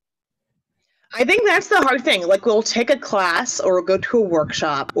 I think that's the hard thing. Like, we'll take a class or we'll go to a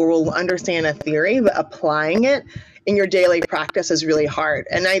workshop or we'll understand a theory, but applying it in your daily practice is really hard.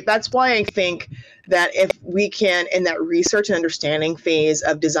 And that's why I think that if we can, in that research and understanding phase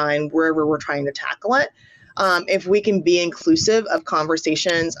of design, wherever we're trying to tackle it, if we can be inclusive of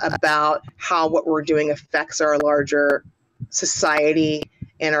conversations about how what we're doing affects our larger society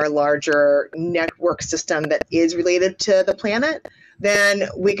and our larger network system that is related to the planet, then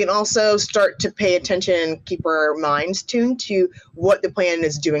we can also start to pay attention and keep our minds tuned to what the planet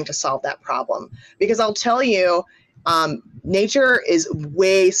is doing to solve that problem. Because I'll tell you, nature is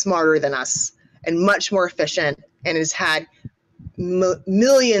way smarter than us and much more efficient, and has had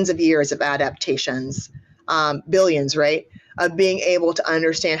millions of years of adaptations, billions, right, of being able to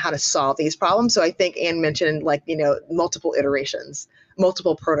understand how to solve these problems. So I think Anne mentioned, like, you know, multiple iterations,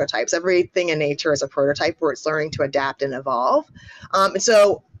 multiple prototypes. Everything in nature is a prototype where it's learning to adapt and evolve. And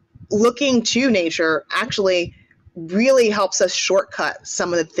so looking to nature actually really helps us shortcut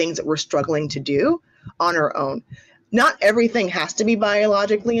some of the things that we're struggling to do on our own. Not everything has to be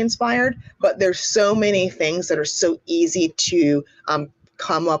biologically inspired, but there's so many things that are so easy to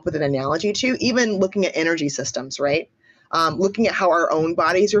come up with an analogy to, even looking at energy systems, right? Looking at how our own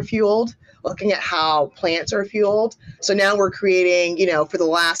bodies are fueled, looking at how plants are fueled. So now we're creating, you know, for the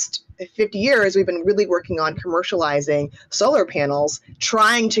last 50 years, we've been really working on commercializing solar panels,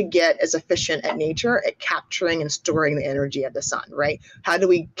 trying to get as efficient at nature at capturing and storing the energy of the sun, right? How do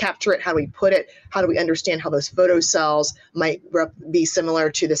we capture it? How do we put it? How do we understand how those photocells might be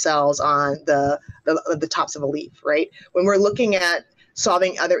similar to the cells on the tops of a leaf, right? When we're looking at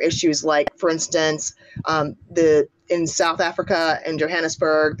solving other issues, like, for instance, in South Africa and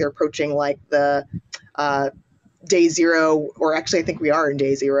Johannesburg, they're approaching like the day zero, or actually I think we are in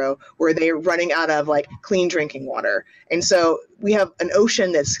day zero, where they're running out of like clean drinking water. And so we have an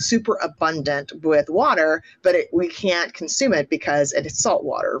ocean that's super abundant with water, but we can't consume it because it is salt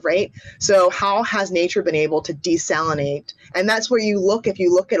water, right? So how has nature been able to desalinate? And that's where you look, if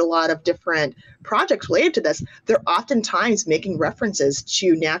you look at a lot of different projects related to this, they're oftentimes making references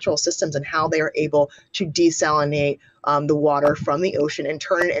to natural systems and how they are able to desalinate the water from the ocean and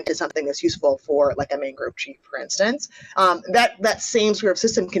turn it into something that's useful for, like, a mangrove tree, for instance. That same sort of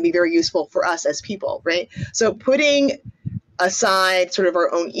system can be very useful for us as people, right? So putting aside sort of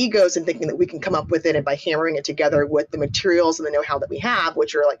our own egos and thinking that we can come up with it, and by hammering it together with the materials and the know-how that we have,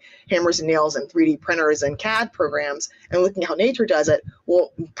 which are like hammers and nails and 3D printers and CAD programs, and looking at how nature does it,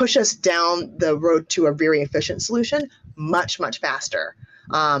 will push us down the road to a very efficient solution much, much faster.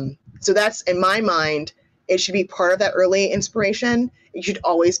 So that's, in my mind, it should be part of that early inspiration. You should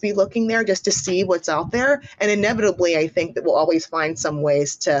always be looking there just to see what's out there. And inevitably, I think that we'll always find some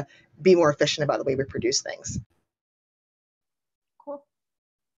ways to be more efficient about the way we produce things. Cool.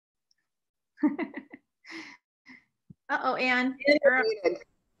 Uh-oh, Anne.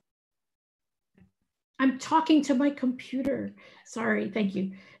 I'm talking to my computer. Sorry, thank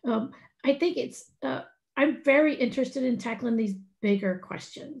you. I think it's, I'm very interested in tackling these bigger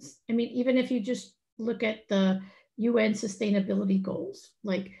questions. I mean, even if you just look at the UN sustainability goals,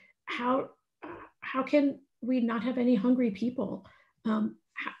 like how can we not have any hungry people?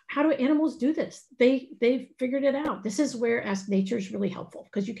 How do animals do this? They've figured it out. This is where Ask Nature is really helpful,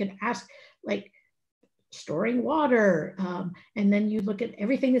 because you can ask, like, storing water, and then you look at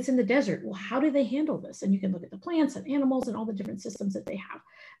everything that's in the desert. Well, how do they handle this? And you can look at the plants and animals and all the different systems that they have.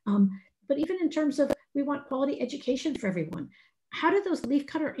 But even in terms of, we want quality education for everyone. How do those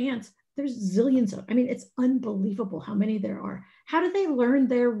leafcutter ants, there's zillions of, I mean, it's unbelievable how many there are. How do they learn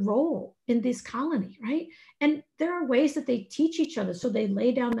their role in this colony, right? And there are ways that they teach each other. So they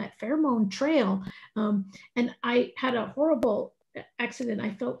lay down that pheromone trail. And I had a horrible accident.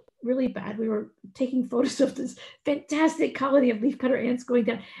 I felt really bad. We were taking photos of this fantastic colony of leafcutter ants going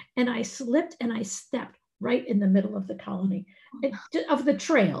down, and I slipped and I stepped right in the middle of the colony, of the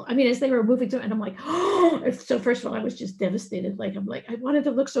trail. I mean, as they were moving through, and I'm like, oh, so first of all, I was just devastated. Like, I'm like, I wanted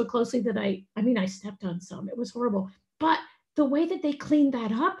to look so closely that I stepped on some. It was horrible. But the way that they cleaned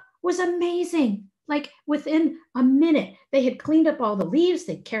that up was amazing. Like, within a minute, they had cleaned up all the leaves,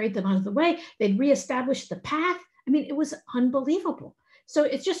 they'd carried them out of the way, they'd reestablished the path. I mean, it was unbelievable. So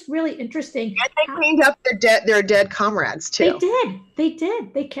it's just really interesting. And they cleaned up their dead comrades too. They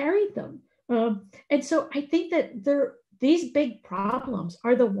did. They carried them. And so I think that these big problems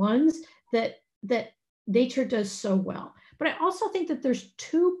are the ones that nature does so well. But I also think that there's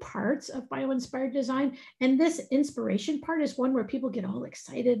two parts of bio-inspired design, and this inspiration part is one where people get all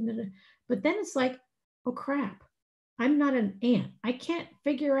excited, but then it's like, oh crap, I'm not an ant. I can't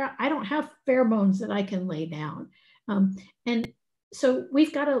figure out, I don't have pheromones that I can lay down. And so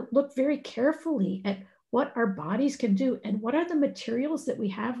we've got to look very carefully at what our bodies can do and what are the materials that we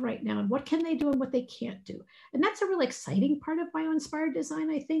have right now and what can they do and what they can't do. And that's a really exciting part of bio-inspired design,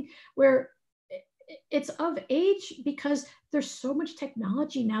 I think, where it's of age because there's so much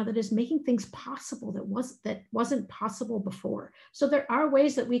technology now that is making things possible that wasn't possible before. So there are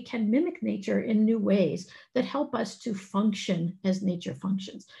ways that we can mimic nature in new ways that help us to function as nature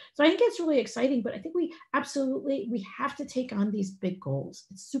functions. So I think it's really exciting, but I think we have to take on these big goals.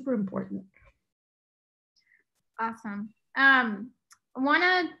 It's super important. Awesome. I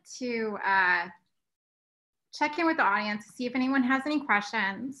wanted to check in with the audience to see if anyone has any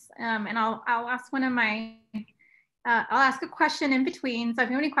questions. And I'll ask one of my, I'll ask a question in between. So if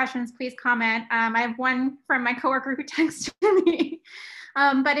you have any questions, please comment. I have one from my coworker who texted me.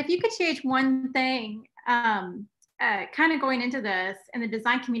 But if you could change one thing, kind of going into this in the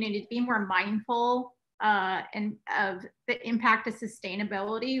design community to be more mindful and of the impact of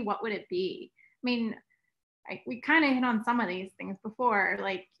sustainability, what would it be? I mean, we kind of hit on some of these things before,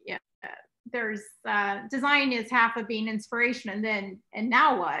 like, yeah, there's design is half of being inspiration, and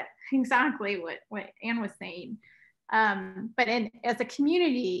now what? Exactly what Anne was saying. But as a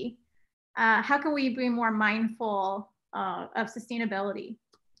community, how can we be more mindful of sustainability?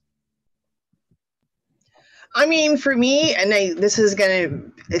 I mean, for me, and this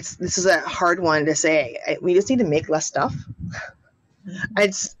is a hard one to say. We just need to make less stuff.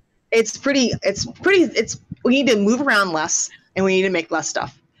 We need to move around less, and we need to make less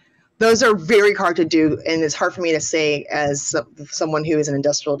stuff. Those are very hard to do, and it's hard for me to say as someone who is an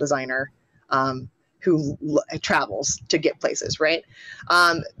industrial designer who travels to get places, right?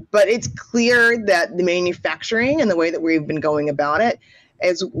 But it's clear that the manufacturing and the way that we've been going about it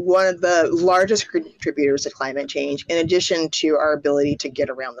is one of the largest contributors to climate change, in addition to our ability to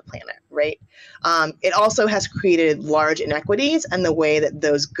get around the planet, right? It also has created large inequities in the way that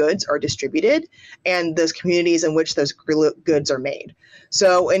those goods are distributed and those communities in which those goods are made.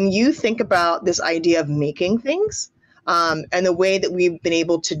 So when you think about this idea of making things, and the way that we've been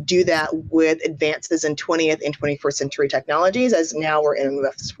able to do that with advances in 20th and 21st century technologies, as now we're in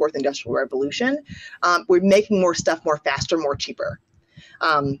the fourth industrial revolution, we're making more stuff more faster, more cheaper.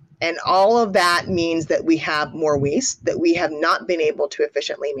 And all of that means that we have more waste that we have not been able to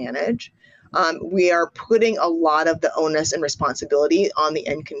efficiently manage. we are putting a lot of the onus and responsibility on the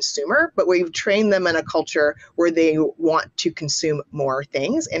end consumer, but we've trained them in a culture where they want to consume more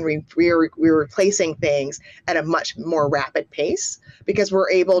things, and we're replacing things at a much more rapid pace because we're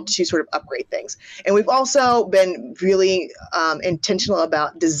able to sort of upgrade things. And we've also been really intentional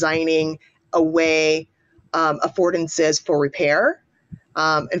about designing away affordances for repair,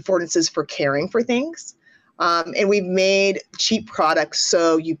 affordances for caring for things. And we've made cheap products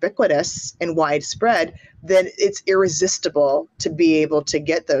so ubiquitous and widespread that it's irresistible to be able to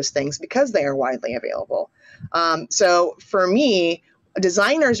get those things because they are widely available. So for me,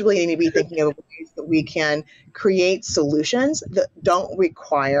 designers really need to be thinking of ways that we can create solutions that don't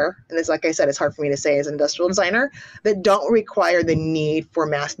require, and it's like I said, it's hard for me to say as an industrial designer, that don't require the need for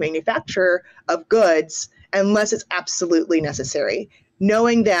mass manufacture of goods unless it's absolutely necessary.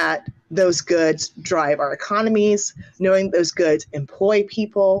 Knowing that those goods drive our economies, knowing those goods employ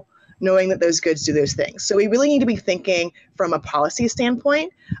people, knowing that those goods do those things. So we really need to be thinking from a policy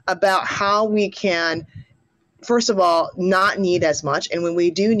standpoint about how we can, first of all, not need as much. And when we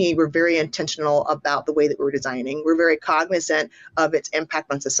do need, we're very intentional about the way that we're designing. We're very cognizant of its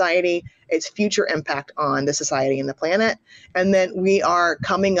impact on society, its future impact on the society and the planet. And then we are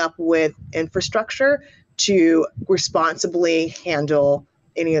coming up with infrastructure to responsibly handle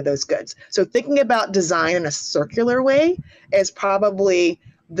any of those goods. So thinking about design in a circular way is probably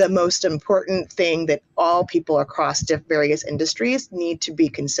the most important thing that all people across various industries need to be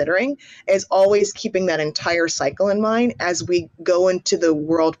considering, is always keeping that entire cycle in mind as we go into the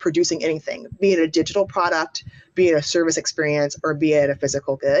world producing anything, be it a digital product, be it a service experience, or be it a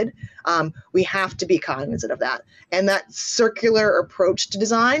physical good. We have to be cognizant of that. And that circular approach to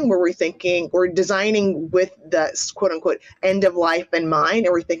design, where we're designing with the quote unquote end of life in mind,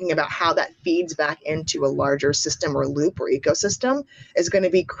 and we're thinking about how that feeds back into a larger system or loop or ecosystem, is going to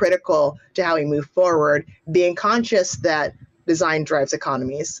be critical to how we move forward, being conscious that design drives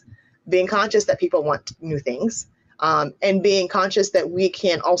economies, being conscious that people want new things, and being conscious that we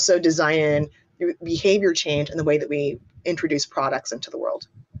can also design in behavior change in the way that we introduce products into the world.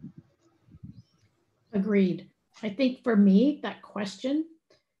 Agreed. I think for me, that question,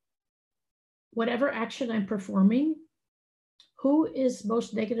 whatever action I'm performing, who is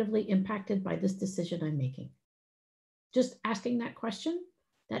most negatively impacted by this decision I'm making? Just asking that question,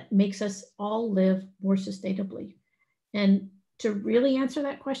 that makes us all live more sustainably. And to really answer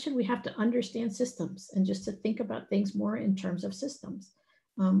that question, we have to understand systems and just to think about things more in terms of systems.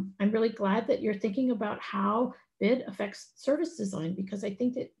 I'm really glad that you're thinking about how BID affects service design, because I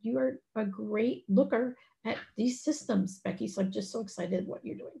think that you are a great looker at these systems, Becky. So I'm just so excited what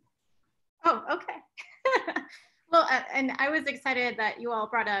you're doing. Oh, okay. Well, and I was excited that you all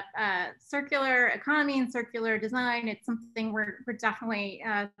brought up circular economy and circular design. It's something we're definitely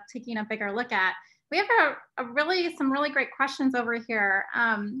taking a bigger look at. We have some really great questions over here.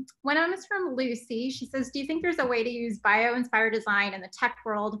 One of them is from Lucy. She says, do you think there's a way to use bio-inspired design in the tech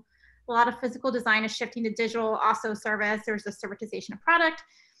world? A lot of physical design is shifting to digital, also service. There's a servitization of product.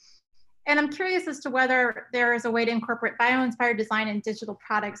 And I'm curious as to whether there is a way to incorporate bio-inspired design in digital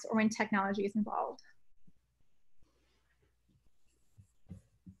products or when technology is involved.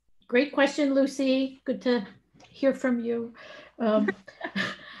 Great question, Lucy. Good to hear from you.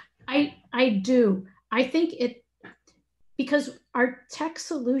 I do. I think because our tech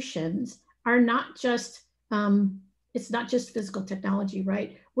solutions are not just, it's not just physical technology,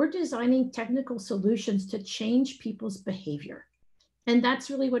 right? We're designing technical solutions to change people's behavior. And that's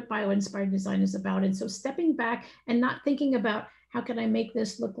really what bio-inspired design is about. And so stepping back and not thinking about how can I make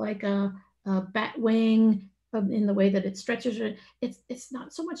this look like a bat wing in the way that it stretches. It's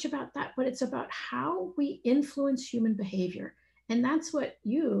not so much about that, but it's about how we influence human behavior. And that's what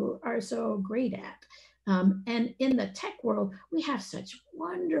you are so great at. And in the tech world, we have such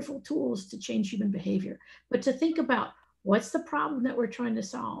wonderful tools to change human behavior. But to think about what's the problem that we're trying to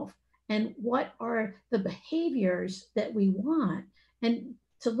solve and what are the behaviors that we want, and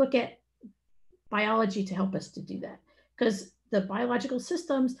to look at biology to help us to do that. Because the biological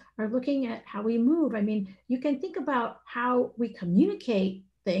systems are looking at how we move. I mean, you can think about how we communicate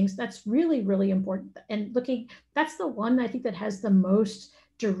things. That's really, really important. And that's the one I think that has the most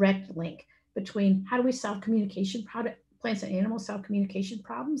direct link between how do we solve communication, how do plants and animals solve communication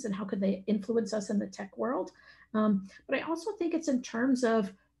problems, and how could they influence us in the tech world. But I also think it's in terms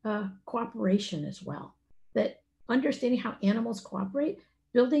of cooperation as well, that understanding how animals cooperate,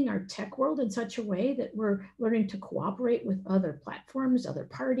 building our tech world in such a way that we're learning to cooperate with other platforms, other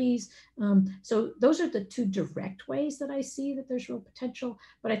parties. So those are the two direct ways that I see that there's real potential,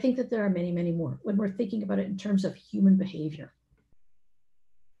 but I think that there are many, many more when we're thinking about it in terms of human behavior.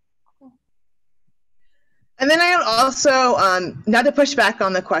 And then I also, not to push back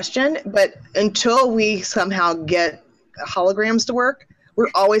on the question, but until we somehow get holograms to work,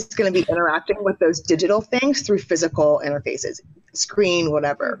 we're always going to be interacting with those digital things through physical interfaces, screen,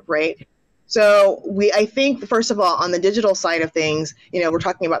 whatever, right? So I think, first of all, on the digital side of things, we're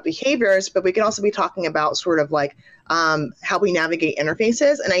talking about behaviors, but we can also be talking about sort of like how we navigate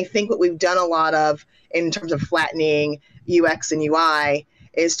interfaces. And I think what we've done a lot of in terms of flattening UX and UI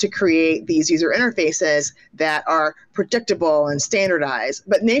is to create these user interfaces that are predictable and standardized.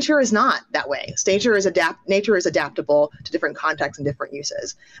 But nature is not that way. Nature is adaptable to different contexts and different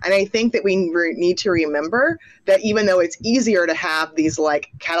uses. And I think that we need to remember that even though it's easier to have these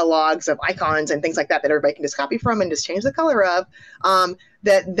like catalogs of icons and things like that everybody can just copy from and just change the color of,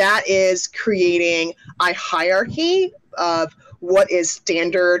 that is creating a hierarchy of what is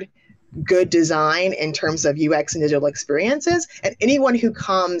standard good design in terms of UX and digital experiences. And anyone who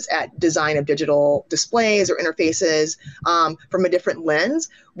comes at design of digital displays or interfaces from a different lens,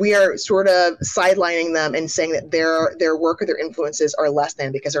 we are sort of sidelining them and saying that their work or their influences are less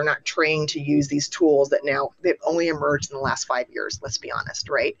than because they're not trained to use these tools they've only emerged in the last 5 years, let's be honest,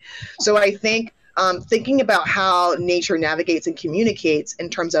 right? So I think thinking about how nature navigates and communicates in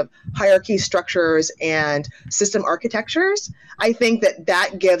terms of hierarchy structures and system architectures, I think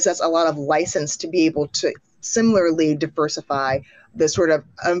that gives us a lot of license to be able to similarly diversify the sort of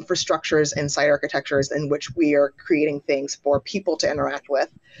infrastructures and site architectures in which we are creating things for people to interact with.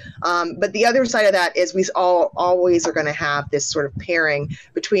 But the other side of that is we always are going to have this sort of pairing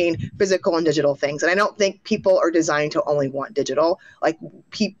between physical and digital things. And I don't think people are designed to only want digital. Like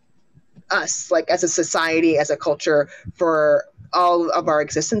us, like as a society, as a culture, for all of our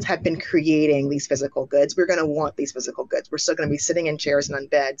existence have been creating these physical goods. We're going to want these physical goods. We're still going to be sitting in chairs and on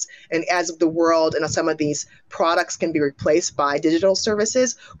beds. And as the world and some of these products can be replaced by digital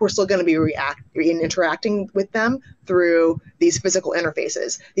services, we're still going to be interacting with them through these physical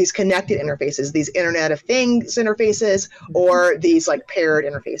interfaces, these connected interfaces, these Internet of Things interfaces, or these like paired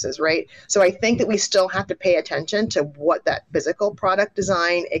interfaces, right? So I think that we still have to pay attention to what that physical product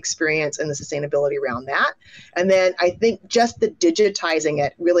design experience and the sustainability around that. And then I think just the digitizing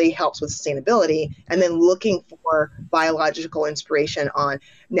it really helps with sustainability, and then looking for biological inspiration on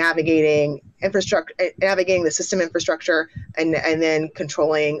navigating the system infrastructure, and then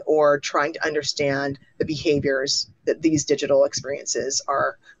controlling or trying to understand the behaviors that these digital experiences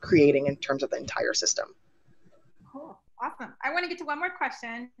are creating in terms of the entire system. Cool, awesome. I want to get to one more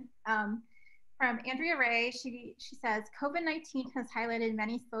question from Andrea Ray. She says, COVID-19 has highlighted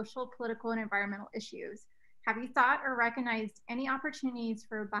many social, political, and environmental issues. Have you thought or recognized any opportunities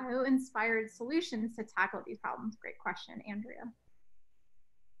for bio-inspired solutions to tackle these problems? Great question, Andrea.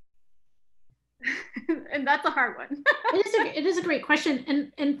 And that's a hard one. It is a great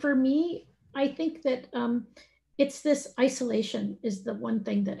question. And for me, I think that it's this isolation is the one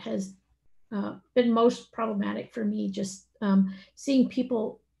thing that has been most problematic for me, just seeing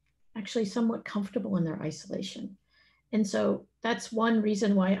people actually somewhat comfortable in their isolation. And so that's one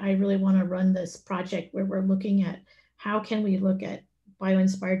reason why I really want to run this project, where we're looking at how can we look at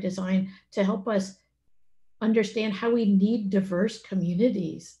bio-inspired design to help us understand how we need diverse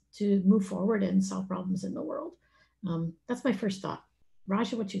communities to move forward and solve problems in the world. That's my first thought.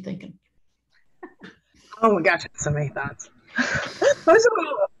 Raja, what you thinking? Oh my gosh, so many thoughts. First of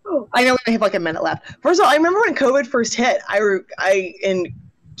all, I know we have like a minute left. First of all, I remember when COVID first hit,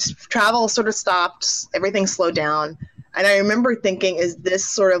 travel sort of stopped, everything slowed down. And I remember thinking, is this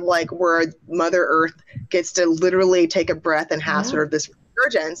sort of like where Mother Earth gets to literally take a breath and have sort of this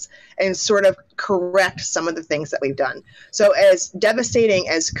resurgence and sort of correct some of the things that we've done. So as devastating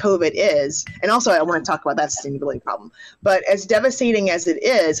as COVID is, and also I want to talk about that sustainability problem, but as devastating as it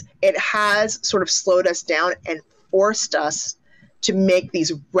is, it has sort of slowed us down and forced us to make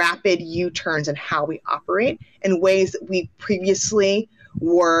these rapid U-turns in how we operate in ways that we previously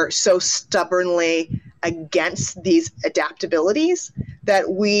were so stubbornly against these adaptabilities that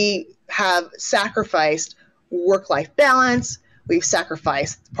we have sacrificed work-life balance, we've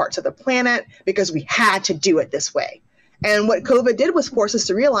sacrificed parts of the planet because we had to do it this way. And what COVID did was force us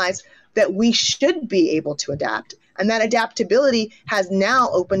to realize that we should be able to adapt. And that adaptability has now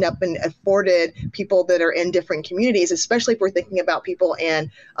opened up and afforded people that are in different communities, especially if we're thinking about people and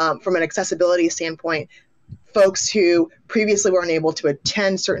from an accessibility standpoint, folks who previously weren't able to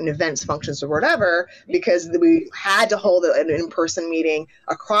attend certain events, functions, or whatever, because we had to hold an in-person meeting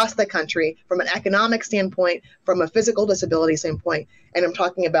across the country from an economic standpoint, from a physical disability standpoint. And I'm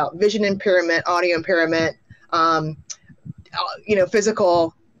talking about vision impairment, audio impairment,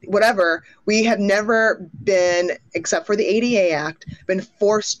 physical, whatever. We have never been, except for the ADA Act, been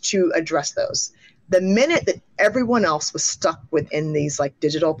forced to address those. The minute that everyone else was stuck within these like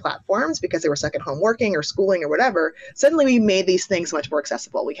digital platforms because they were stuck at home working or schooling or whatever, suddenly we made these things much more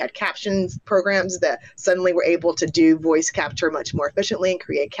accessible. We had captions programs that suddenly were able to do voice capture much more efficiently and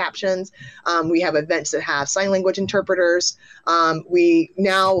create captions. We have events that have sign language interpreters. We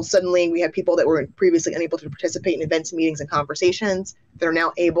have people that were previously unable to participate in events, meetings, and conversations that are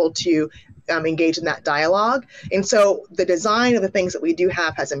now able to engage in that dialogue. And so the design of the things that we do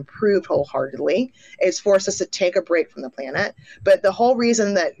have has improved wholeheartedly. It's forced us to take a break from the planet. But the whole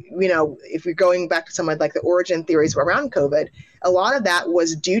reason that, if you're going back to some of like the origin theories around COVID, a lot of that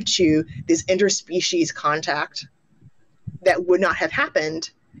was due to this interspecies contact that would not have happened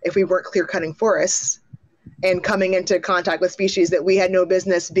if we weren't clear-cutting forests and coming into contact with species that we had no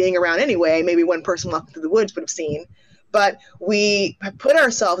business being around anyway. Maybe one person walking through the woods would have seen. But we put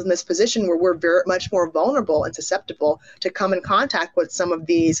ourselves in this position where we're very much more vulnerable and susceptible to come in contact with some of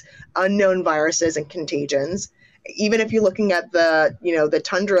these unknown viruses and contagions. Even if you're looking at the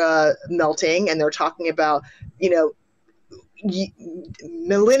tundra melting and they're talking about,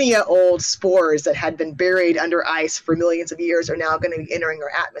 millennia old spores that had been buried under ice for millions of years are now going to be entering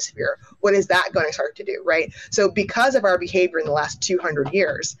our atmosphere. What is that going to start to do, right? So because of our behavior in the last 200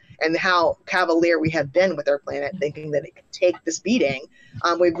 years and how cavalier we have been with our planet, thinking that it could take this beating,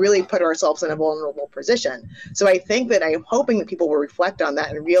 we've really put ourselves in a vulnerable position. So I think that I'm hoping that people will reflect on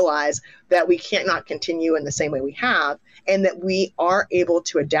that and realize that we can't not continue in the same way we have, and that we are able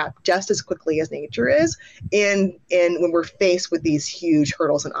to adapt just as quickly as nature is in when we're faced with these huge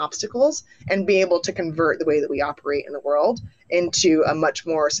hurdles and obstacles, and be able to convert the way that we operate in the world into a much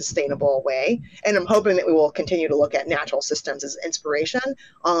more sustainable way. And I'm hoping that we will continue to look at natural systems as inspiration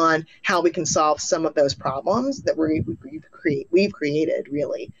on how we can solve some of those problems that we've created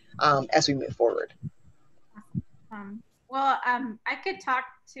really as we move forward. I could talk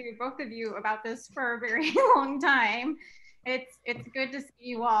to both of you about this for a very long time. It's good to see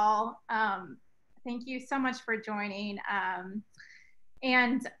you all. Thank you so much for joining.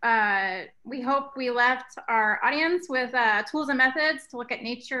 And we hope we left our audience with tools and methods to look at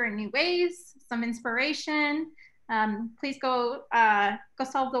nature in new ways, some inspiration. Please go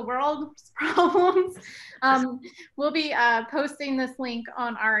solve the world's problems. We'll be posting this link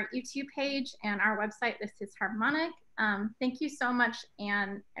on our YouTube page and our website. This is Harmonic. Thank you so much,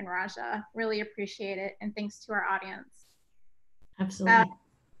 Anne and Raja. Really appreciate it. And thanks to our audience. Absolutely.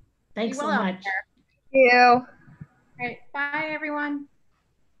 Thanks so much. Thank you. All right. Bye, everyone.